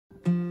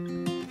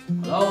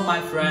Hello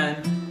my friend,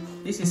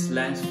 this is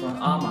Lance from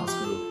Amaz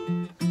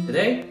Group.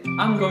 Today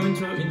I'm going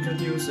to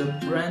introduce a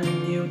brand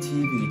new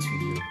TV to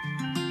you.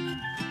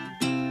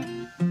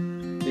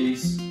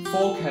 This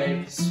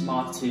 4K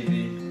smart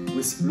TV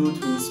with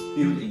Bluetooth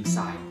built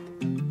inside.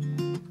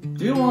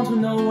 Do you want to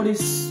know what is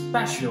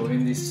special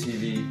in this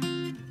TV?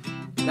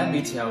 Let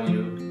me tell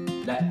you,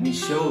 let me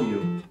show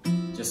you.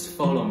 Just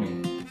follow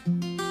me.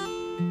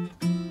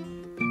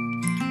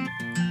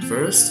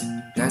 First,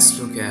 let's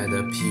look at the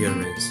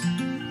appearance.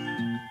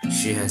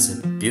 She has a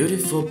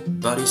beautiful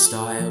body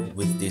style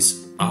with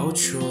this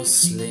ultra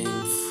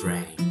slim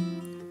frame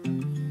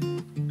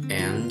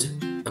and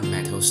a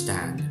metal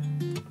stand.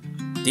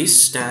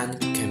 This stand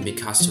can be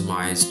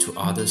customized to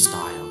other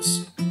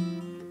styles.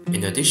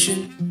 In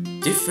addition,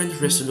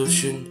 different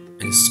resolution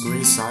and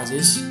screen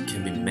sizes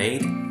can be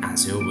made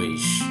as you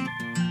wish.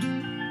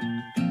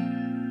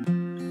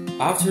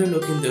 After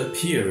looking at the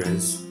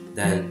appearance,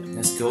 then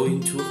let's go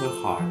into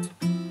her heart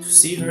to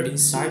see her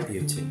inside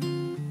beauty.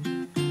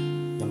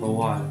 Number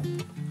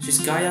 1. She's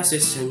Gaia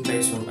system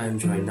based on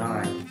Android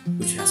 9,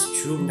 which has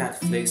true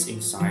Netflix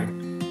inside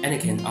and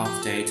it can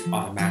update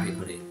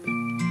automatically.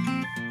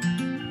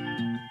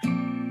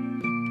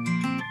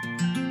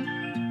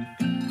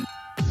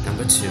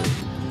 Number 2.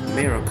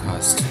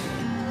 Miracast.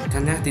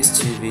 Connect this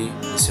TV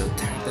with your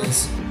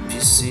tablet,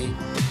 PC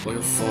or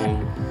your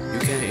phone. You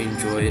can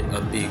enjoy a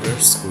bigger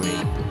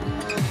screen.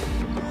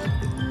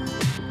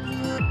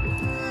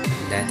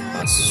 Let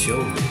us show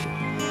you.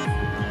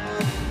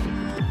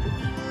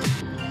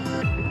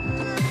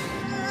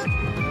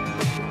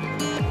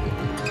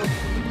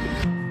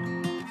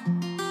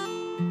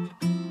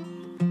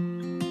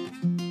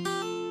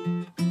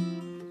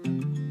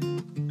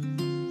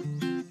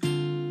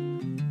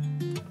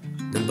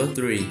 Number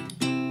 3.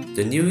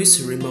 The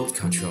newest remote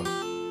control.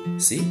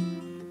 See?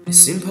 It's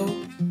simple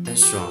and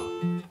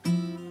strong.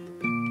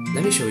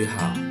 Let me show you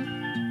how.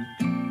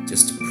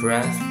 Just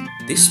press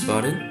this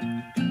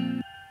button.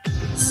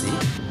 See?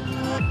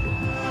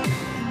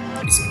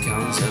 It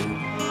becomes a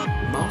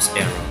mouse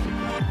arrow.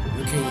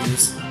 You can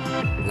use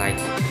like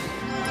a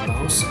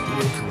mouse in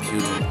your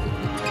computer.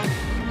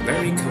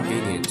 Very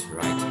convenient,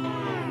 right?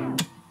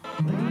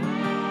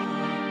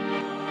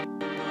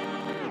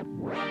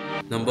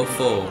 Number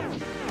 4.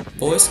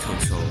 Voice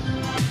control.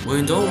 When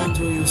you don't want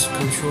to use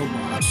control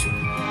much,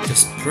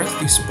 just press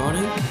this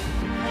button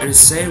and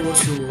say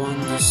what you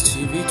want this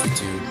TV to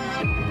do.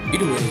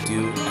 It will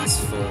do as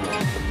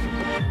follows.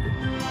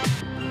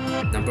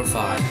 Number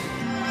 5.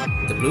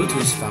 The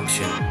Bluetooth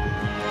function.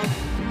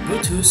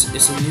 Bluetooth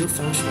is a new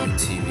function in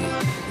TV.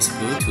 With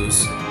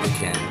Bluetooth, you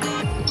can,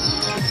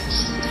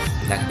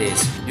 like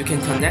this, you can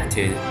connect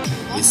it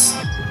with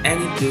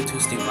any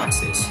Bluetooth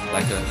devices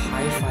like a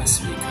hi-fi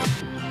speaker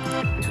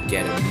to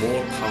get a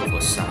more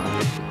powerful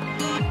sound.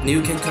 And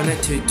you can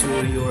connect it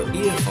to your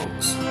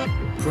earphones,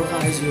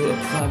 provide you a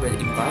private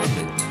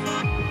environment.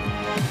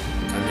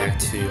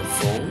 Connect to your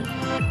phone,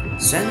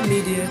 send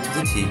media to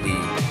the TV,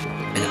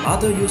 and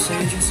other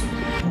usages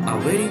are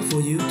waiting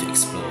for you to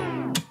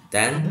explore.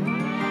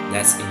 Then,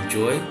 let's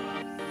enjoy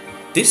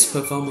this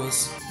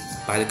performance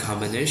by the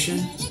combination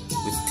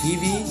with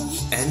TV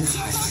and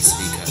hi-fi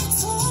speaker.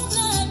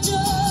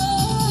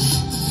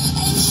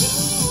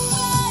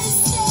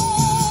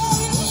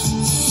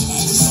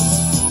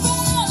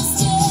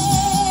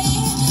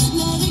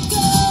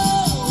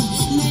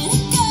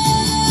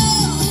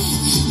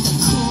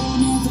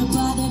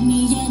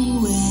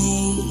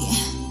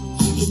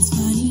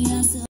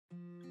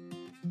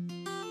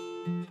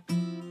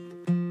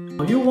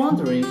 Are you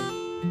wondering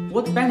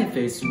what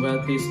benefits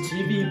will this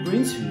TV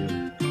bring to you?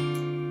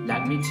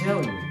 Let me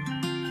tell you.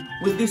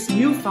 With this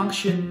new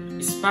function,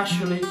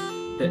 especially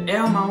the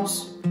air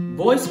mouse,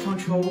 voice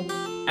control,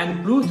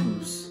 and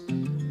Bluetooth,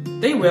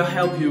 they will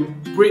help you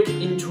break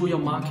into your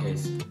market.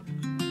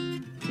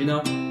 You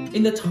know,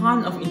 in the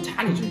time of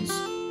intelligence,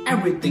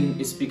 everything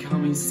is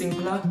becoming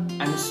simpler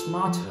and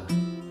smarter.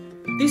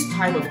 This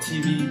type of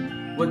TV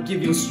will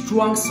give you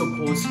strong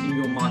support in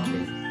your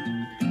market.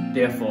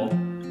 Therefore,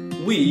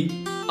 we,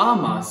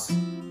 Amaz,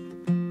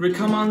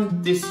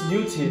 recommend this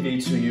new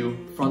TV to you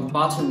from the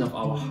bottom of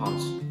our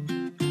heart.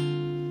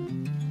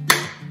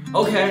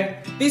 Okay,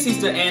 this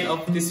is the end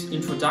of this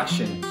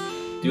introduction.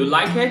 Do you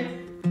like it?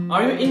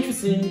 Are you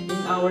interested in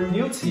our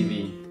new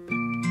TV?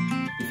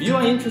 If you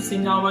are interested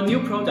in our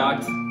new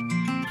product,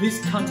 please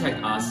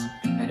contact us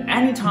at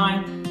any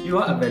time you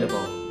are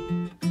available.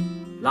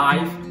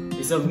 Life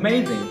is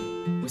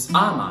amazing with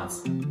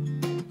Amaz.